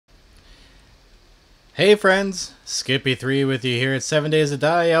Hey friends, Skippy3 with you here at 7 Days to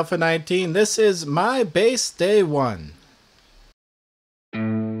Die Alpha 19. This is my base day 1.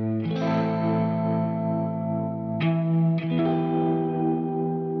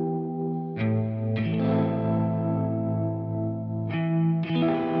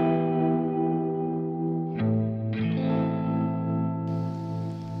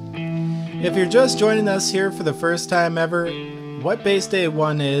 If you're just joining us here for the first time ever, what base day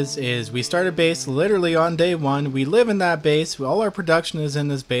 1 is we start a base literally on day 1. We live in that base, all our production is in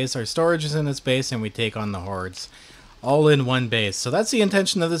this base, our storage is in this base, and we take on the hordes. All in one base. So that's the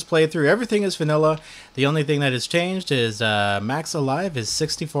intention of this playthrough. Everything is vanilla. The only thing that has changed is max alive is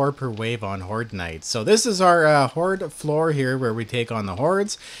 64 per wave on Horde night. So this is our Horde floor here where we take on the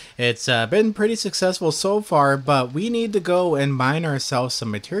hordes. It's been pretty successful so far, but we need to go and mine ourselves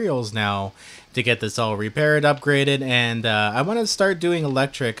some materials now to get this all repaired, upgraded, and I want to start doing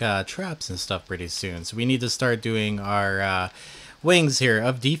electric traps and stuff pretty soon. So we need to start doing our wings here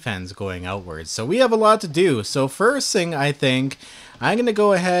of defense going outwards. So we have a lot to do. So first thing, I think I'm going to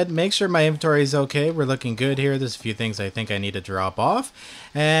go ahead, make sure my inventory is okay. We're looking good here. There's a few things I think I need to drop off.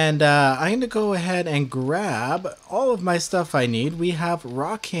 And I'm going to go ahead and grab all of my stuff I need. We have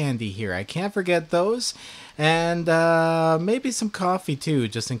rock candy here. I can't forget those. And maybe some coffee too,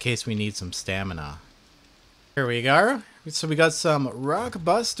 just in case we need some stamina. Here we go. So we got some rock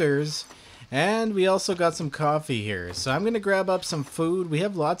busters. And we also got some coffee here. So I'm going to grab up some food. We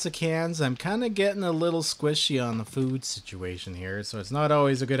have lots of cans. I'm kind of getting a little squishy on the food situation here. So it's not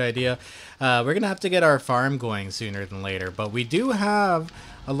always a good idea. We're going to have to get our farm going sooner than later. But we do have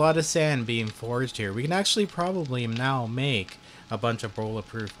a lot of sand being forged here. We can actually probably now make a bunch of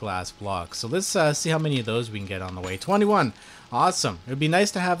bulletproof glass blocks. So let's see how many of those we can get on the way. 21. Awesome. It would be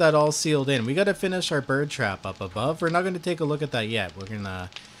nice to have that all sealed in. We got to finish our bird trap up above. We're not going to take a look at that yet. We're going to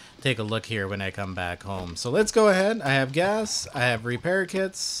take a look here when I come back home. So let's go ahead. I have gas. I have repair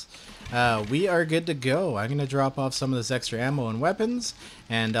kits. We are good to go. I'm going to drop off some of this extra ammo and weapons,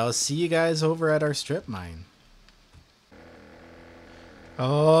 and I'll see you guys over at our strip mine.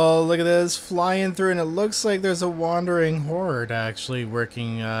 Oh, look at this, flying through, and it looks like there's a wandering horde actually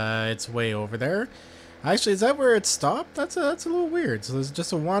working its way over there. Actually, is that where it stopped? That's a little weird. So there's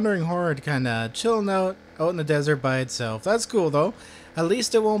just a wandering horde kind of chilling out in the desert by itself. That's cool though. At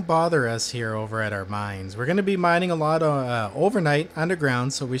least it won't bother us here over at our mines. We're going to be mining a lot overnight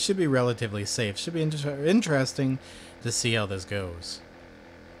underground, so we should be relatively safe. Should be interesting to see how this goes.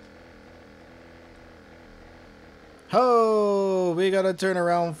 Ho! We gotta turn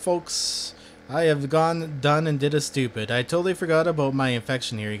around, folks. I have done and did a stupid. I totally forgot about my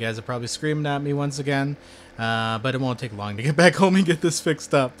infection here. You guys are probably screaming at me once again. But it won't take long to get back home and get this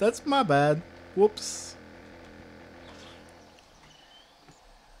fixed up. That's my bad. Whoops.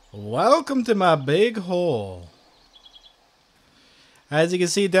 Welcome to my big hole. As you can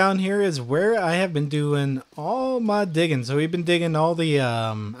see down here is where I have been doing all my digging. So we've been digging all the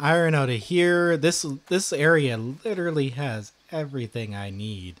iron out of here. This area literally has everything I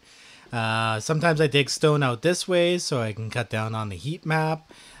need. Sometimes I dig stone out this way so I can cut down on the heat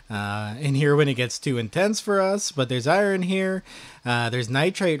map in here when it gets too intense for us. But there's iron here. There's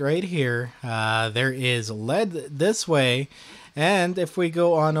nitrate right here. There is lead this way. And if we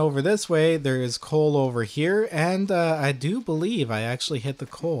go on over this way, there is coal over here. And I do believe I actually hit the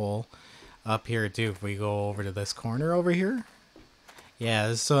coal up here too. If we go over to this corner over here. Yeah,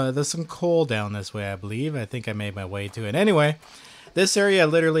 there's some coal down this way, I believe. I think I made my way to it. Anyway, this area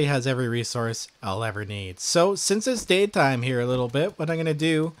literally has every resource I'll ever need. So since it's daytime here a little bit, what I'm going to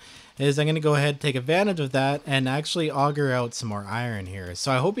do is I'm going to go ahead and take advantage of that and actually auger out some more iron here.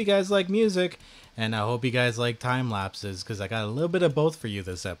 So I hope you guys like music. And I hope you guys like time lapses, because I got a little bit of both for you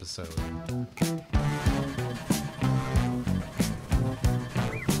this episode.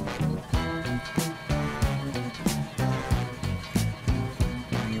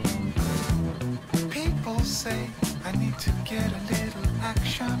 People say I need to get a little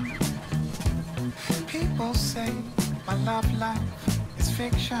action. People say my love life is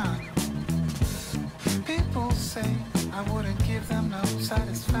fiction. People say I wouldn't give them no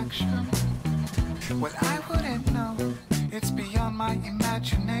satisfaction. Well, I wouldn't know, it's beyond my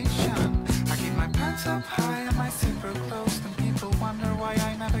imagination. I keep my pants up high and my zipper closed, and people wonder why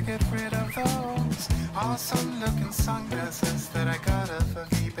I never get rid of those awesome looking sunglasses that I got off of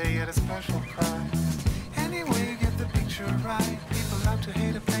eBay at a special price. Anyway, you get the picture right. People love to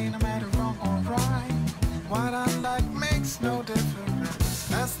hate a play no matter wrong or right. What I like makes no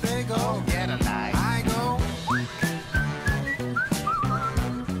difference. As they go, get a life. I go.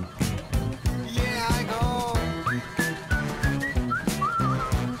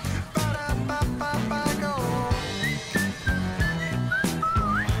 Ba-da-ba-ba-ba.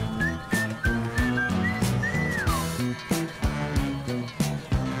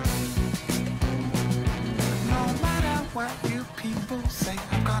 say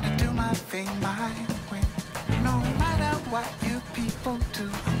I'm gonna do my thing my way. No matter what you people do,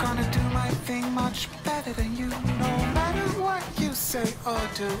 I'm gonna do my thing much better than you. No matter what you say or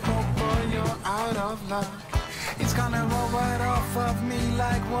do, oh boy, you're out of luck. It's gonna roll right off of me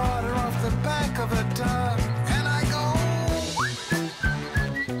like water off the back of a duck. And I go,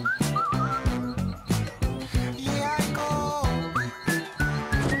 yeah, I go.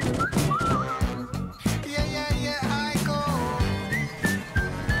 Yeah, yeah, yeah, I go.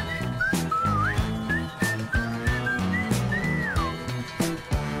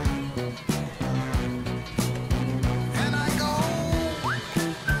 And I go.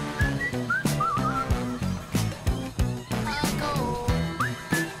 I go.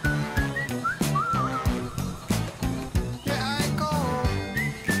 Yeah, I go.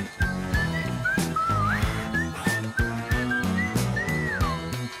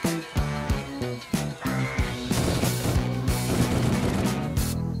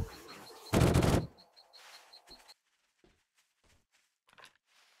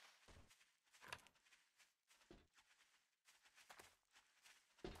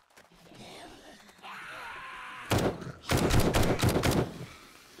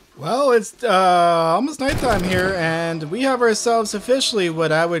 Well, it's almost nighttime here, and we have ourselves officially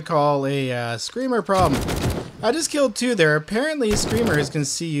what I would call a screamer problem. I just killed two there. Apparently, screamers can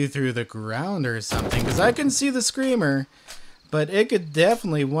see you through the ground or something, because I can see the screamer, but it could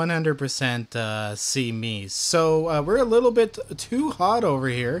definitely 100% see me. So we're a little bit too hot over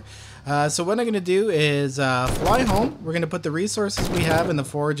here. So what I'm going to do is fly home. We're going to put the resources we have in the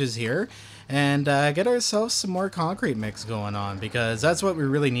forges here and get ourselves some more concrete mix going on, because that's what we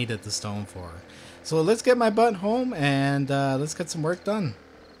really needed the stone for. So let's get my butt home and let's get some work done.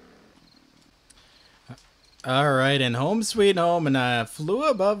 Alright, and home sweet home, and I flew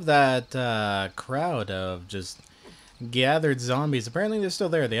above that crowd of just gathered zombies. Apparently they're still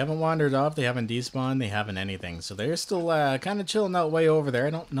there. They haven't wandered off, they haven't despawned, they haven't anything. So they're still kind of chilling out way over there.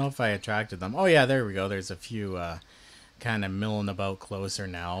 I don't know if I attracted them. Oh yeah, there we go. There's a few kind of milling about closer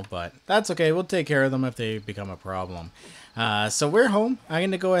now, but that's okay. We'll take care of them if they become a problem. So we're home. I'm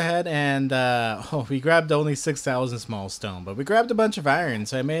going to go ahead and, oh, we grabbed only 6,000 small stone, but we grabbed a bunch of iron,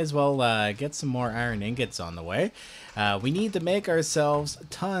 so I may as well get some more iron ingots on the way. We need to make ourselves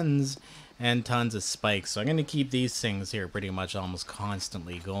tons and tons of spikes, so I'm going to keep these things here pretty much almost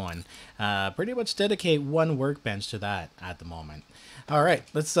constantly going. Pretty much dedicate one workbench to that at the moment. Alright,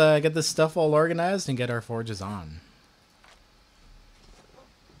 let's get this stuff all organized and get our forges on.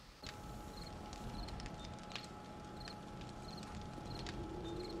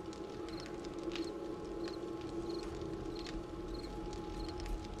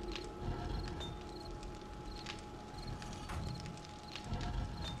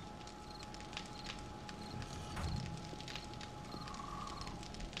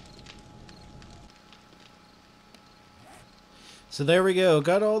 So there we go,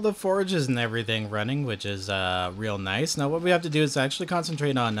 got all the forges and everything running, which is real nice. Now what we have to do is actually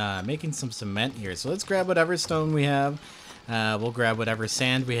concentrate on making some cement here. So let's grab whatever stone we have. We'll grab whatever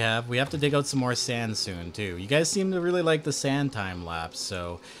sand we have. We have to dig out some more sand soon too. You guys seem to really like the sand time lapse,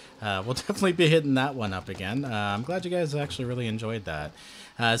 so we'll definitely be hitting that one up again. I'm glad you guys actually really enjoyed that.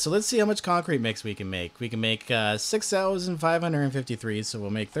 So let's see how much concrete mix we can make. We can make 6,553, so we'll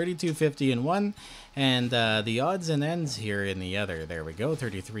make 3,250 in one, and the odds and ends here in the other. There we go,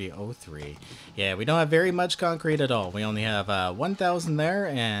 3,303. Yeah, we don't have very much concrete at all. We only have 1,000 there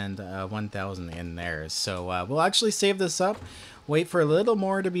and 1,000 in there. So we'll actually save this up, wait for a little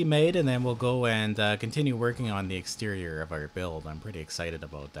more to be made, and then we'll go and continue working on the exterior of our build. I'm pretty excited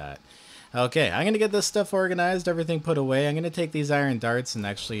about that. Okay, I'm going to get this stuff organized, everything put away. I'm going to take these iron darts and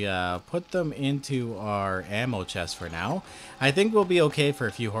actually put them into our ammo chest for now. I think we'll be okay for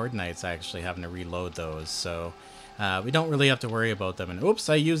a few Horde Nights actually having to reload those, so we don't really have to worry about them. And oops,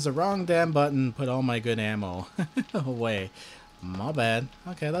 I used the wrong damn button, put all my good ammo away. My bad.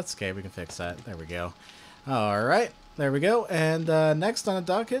 Okay, that's okay, we can fix that. There we go. Alright, there we go. And next on the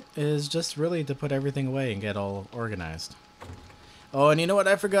docket is just really to put everything away and get all organized. Oh, and you know what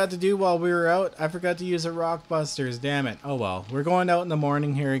I forgot to do while we were out? I forgot to use the rock busters. Damn it. Oh well. We're going out in the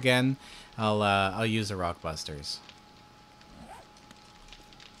morning here again. I'll use the rock busters.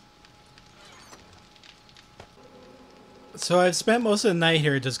 So I've spent most of the night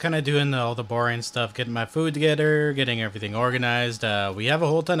here just kind of doing all the boring stuff, getting my food together, getting everything organized. We have a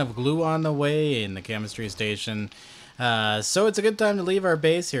whole ton of glue on the way in the chemistry station. So it's a good time to leave our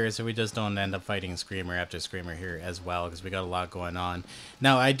base here so we just don't end up fighting Screamer after Screamer here as well, because we got a lot going on.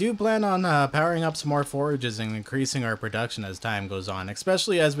 Now I do plan on powering up some more forages and increasing our production as time goes on,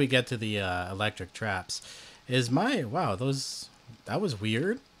 especially as we get to the electric traps. Wow, those That was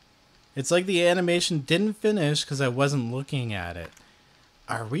weird. It's like the animation didn't finish because I wasn't looking at it.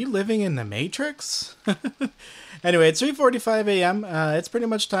 Are we living in the Matrix? Anyway, it's 3:45 a.m. It's pretty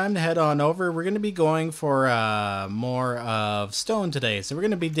much time to head on over. We're going to be going for more of stone today. So we're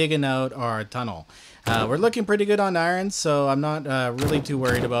going to be digging out our tunnel. We're looking pretty good on iron, so I'm not really too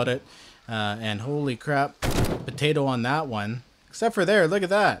worried about it. And holy crap, potato on that one. Except for there, look at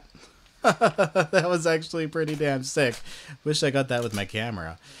that. That was actually pretty damn sick. Wish I got that with my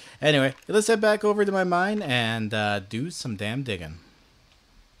camera. Anyway, let's head back over to my mine and do some damn digging.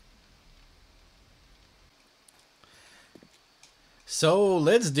 So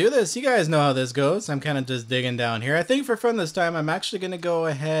let's do this. You guys know how this goes. I'm kind of just digging down here. I think for fun this time, I'm actually going to go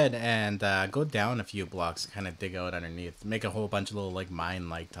ahead and go down a few blocks, kind of dig out underneath, make a whole bunch of little like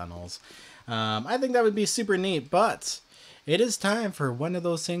mine-like tunnels. I think that would be super neat, but it is time for one of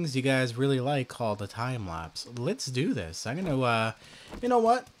those things you guys really like called a time lapse. Let's do this. I'm going to, you know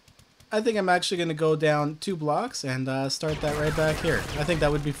what? I think I'm actually going to go down 2 blocks and start that right back here. I think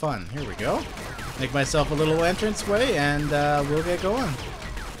that would be fun. Here we go. Make myself a little entrance way and we'll get going.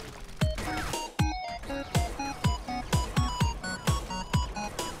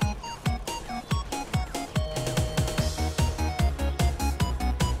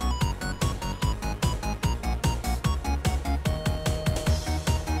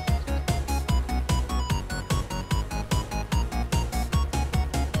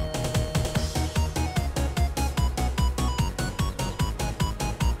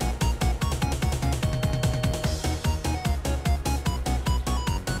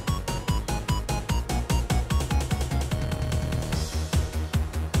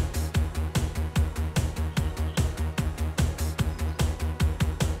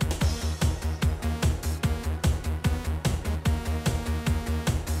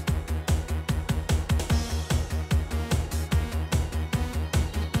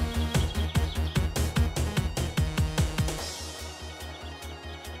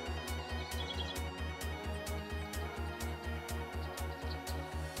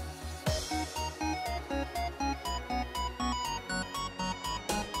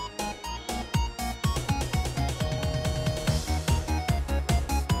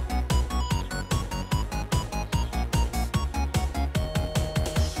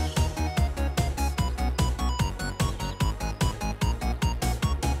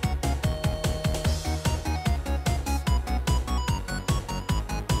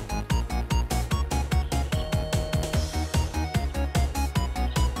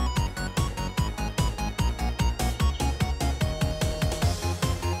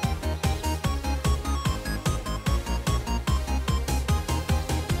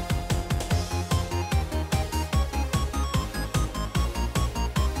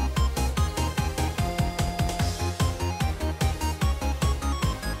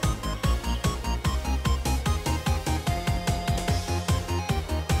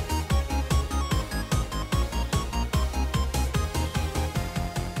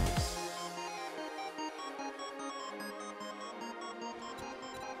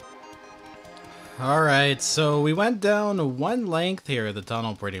 Alright, so we went down one length here of the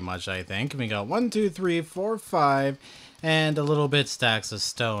tunnel pretty much, I think. We got 1, 2, 3, 4, 5, and a little bit stacks of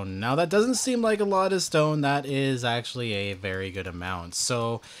stone. Now that doesn't seem like a lot of stone, that is actually a very good amount.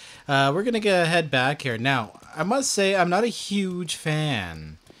 So we're going to head back here. Now, I must say I'm not a huge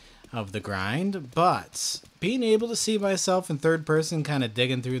fan of the grind, but being able to see myself in third person kind of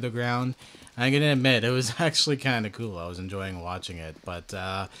digging through the ground, I'm going to admit, it was actually kind of cool. I was enjoying watching it, but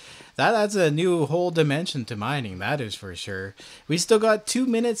that's a new whole dimension to mining, that is for sure. We still got 2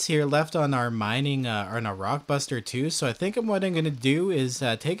 minutes here left on our mining, on our Rockbuster 2, so I think what I'm going to do is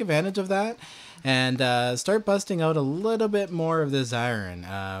take advantage of that and start busting out a little bit more of this iron.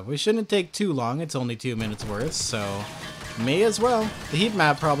 We shouldn't take too long, it's only 2 minutes worth, so may as well. The heat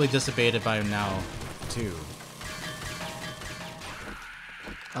map probably dissipated by now, too.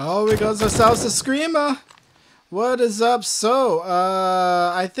 Oh, we got ourselves a screamer. What is up? So,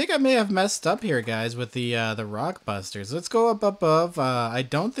 I think I may have messed up here, guys, with the Rockbusters. Let's go up above. I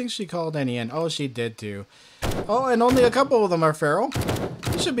don't think she called any in. Oh, she did too. Oh, and only a couple of them are feral.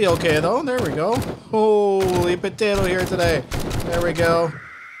 We should be okay, though. There we go. Holy potato here today. There we go.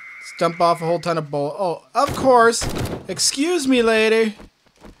 Let's dump off a whole ton of bull. Oh, of course. Excuse me, lady.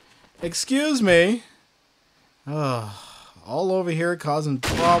 Excuse me. Oh. All over here causing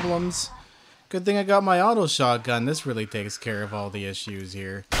problems. Good thing I got my auto shotgun. This really takes care of all the issues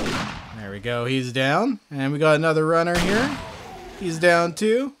here. There we go. He's down. And we got another runner here. He's down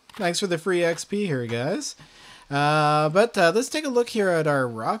too. Thanks for the free XP here, guys. But let's take a look here at our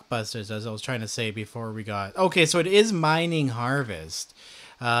rock busters, as I was trying to say before we got... Okay, so it is mining harvest.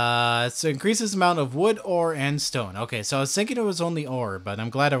 So increases the amount of wood, ore, and stone. Okay, so I was thinking it was only ore, but I'm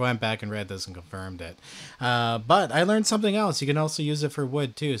glad I went back and read this and confirmed it. But I learned something else. You can also use it for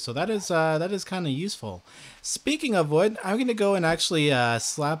wood too, so that is kind of useful. Speaking of wood, I'm gonna go and actually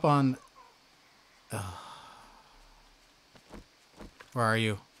slap on... Where are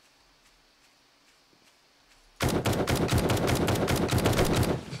you?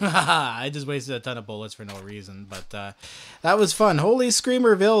 I just wasted a ton of bullets for no reason, but that was fun. Holy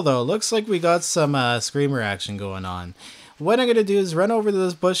Screamerville, though. Looks like we got some Screamer action going on. What I'm going to do is run over to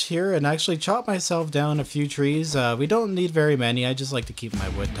this bush here and actually chop myself down a few trees. We don't need very many. I just like to keep my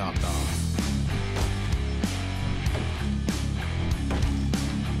wood topped off.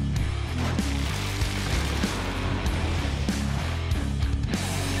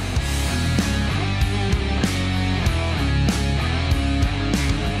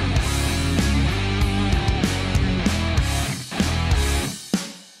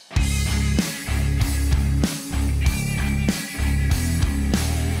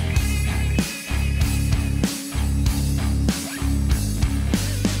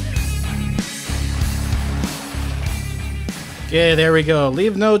 Okay, there we go.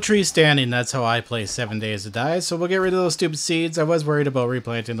 Leave no tree standing. That's how I play 7 Days to Die. So we'll get rid of those stupid seeds. I was worried about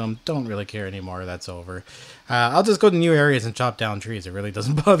replanting them. Don't really care anymore. That's over. I'll just go to new areas and chop down trees. It really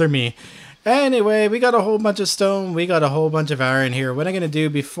doesn't bother me. Anyway, we got a whole bunch of stone. We got a whole bunch of iron here. What I'm going to do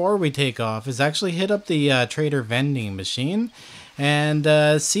before we take off is actually hit up the trader vending machine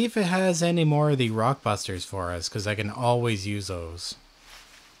and see if it has any more of the rock busters for us, because I can always use those.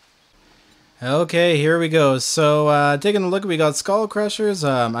 Okay, here we go. So, taking a look, we got Skull Crushers.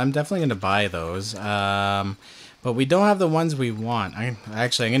 I'm definitely going to buy those. But we don't have the ones we want. I'm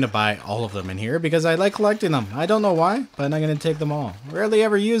going to buy all of them in here because I like collecting them. I don't know why, but I'm going to take them all. Rarely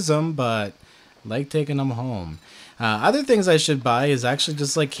ever use them, but like taking them home. Other things I should buy is actually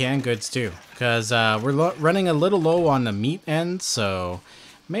just like canned goods too, because we're running a little low on the meat end, so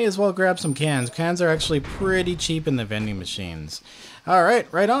may as well grab some cans. Cans are actually pretty cheap in the vending machines.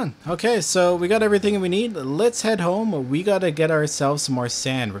 Alright, right on. Okay, so we got everything we need. Let's head home. We gotta get ourselves some more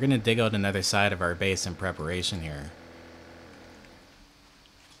sand. We're gonna dig out another side of our base in preparation here.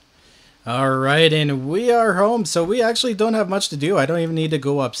 Alright, and we are home. So we actually don't have much to do. I don't even need to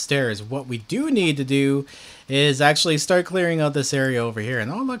go upstairs. What we do need to do is actually start clearing out this area over here.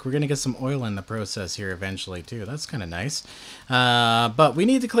 And oh look, we're gonna get some oil in the process here eventually too. That's kind of nice. But we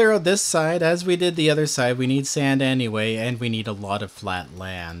need to clear out this side as we did the other side. We need sand anyway, and we need a lot of flat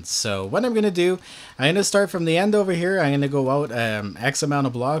land. So what I'm gonna do, I'm gonna start from the end over here. I'm gonna go out X amount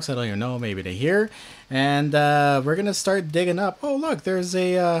of blocks. I don't even know, maybe to here. And we're gonna start digging up. Oh look, there's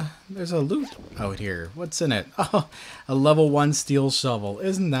a loot out here. What's in it? Oh, a level 1 steel shovel.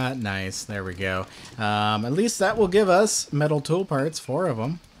 Isn't that nice? There we go. At least that will give us metal tool parts, 4 of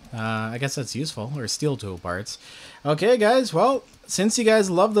them. I guess that's useful, or steel tool parts. Okay, guys. Well, since you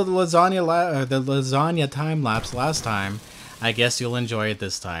guys loved the lasagna time lapse last time, I guess you'll enjoy it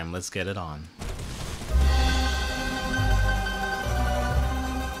this time. Let's get it on.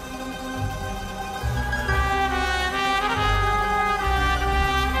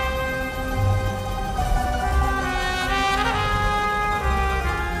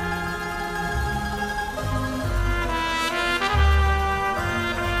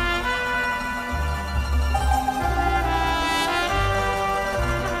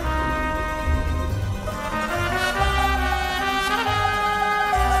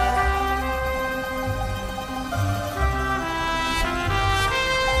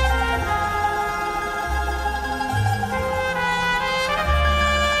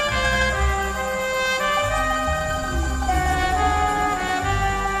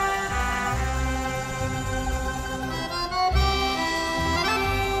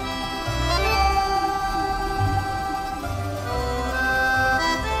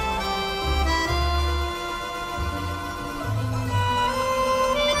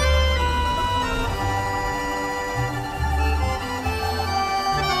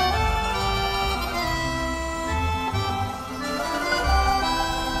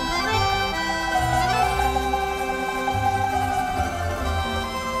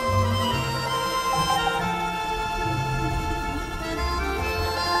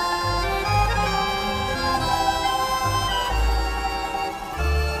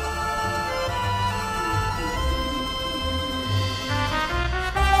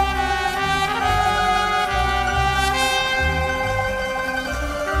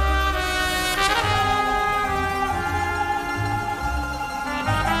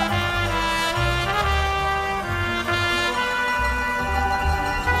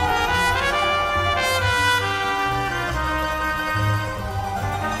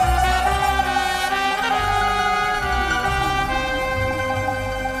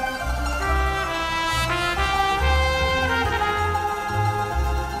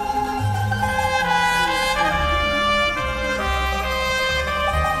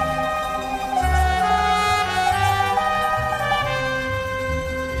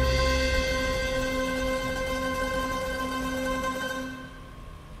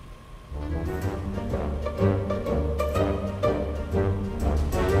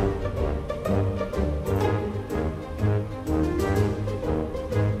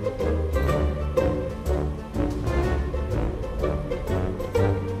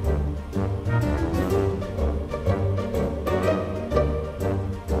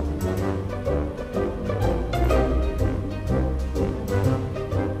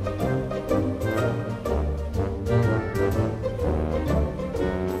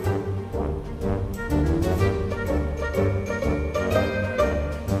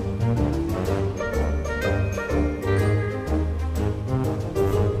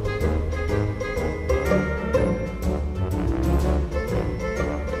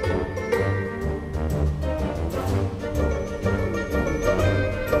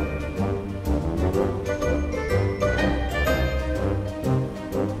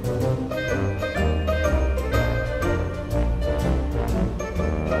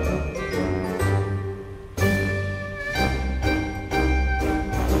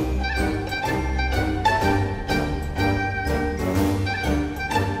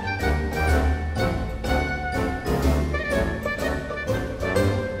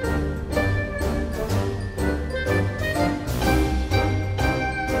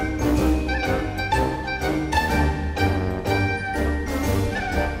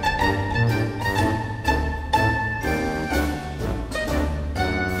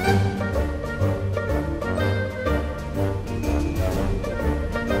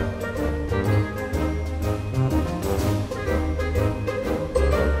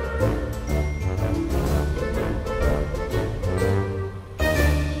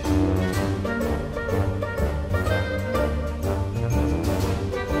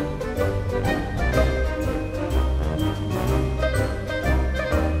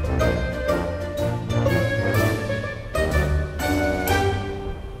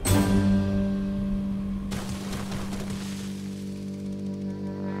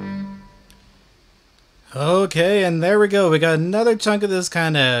 Okay, and there we go. We got another chunk of this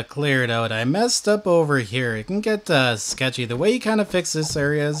kind of cleared out. I messed up over here. It can get sketchy. The way you kind of fix this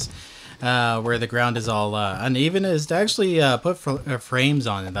area is where the ground is all uneven is to actually put frames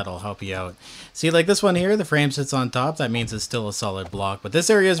on it. That'll help you out. See, like this one here, the frame sits on top. That means it's still a solid block. But this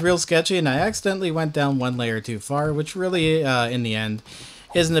area is real sketchy, and I accidentally went down one layer too far, which really, in the end,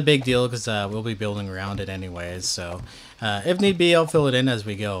 isn't a big deal because we'll be building around it anyways. So if need be, I'll fill it in as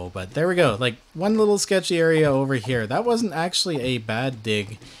we go. But there we go. Like one little sketchy area over here. That wasn't actually a bad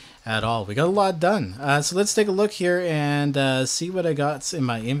dig at all. We got a lot done. So let's take a look here and see what I got in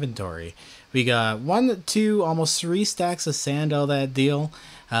my inventory. We got 1, 2, almost 3 stacks of sand out of that deal.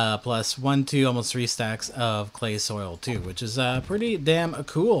 Plus 1, 2, almost 3 stacks of clay soil too, which is pretty damn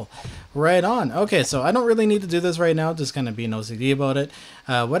cool. Right on. Okay, so I don't really need to do this right now, just kind of being OCD about it.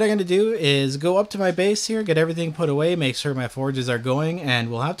 What I'm going to do is go up to my base here, get everything put away, make sure my forges are going,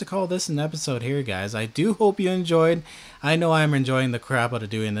 and we'll have to call this an episode here, guys. I do hope you enjoyed. I know I'm enjoying the crap out of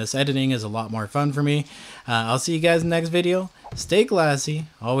doing this. Editing is a lot more fun for me. I'll see you guys in the next video. Stay classy,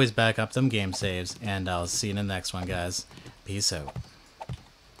 always back up them game saves, and I'll see you in the next one, guys. Peace out.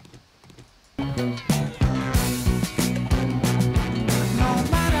 No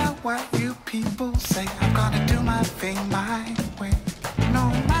matter what you people say, I'm gonna do my thing my way. No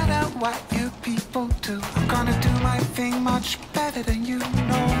matter what you people do, I'm gonna do my thing much better than you.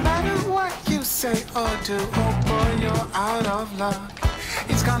 No matter what you say or do, oh boy, you're out of luck.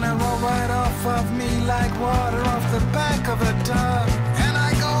 It's gonna roll right off of me like water off the back of a duck. And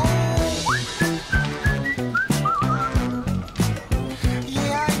I go,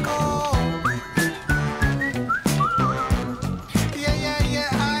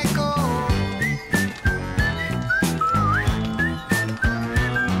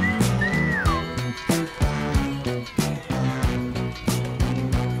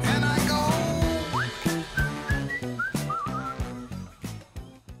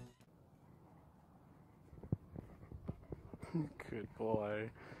 Good boy.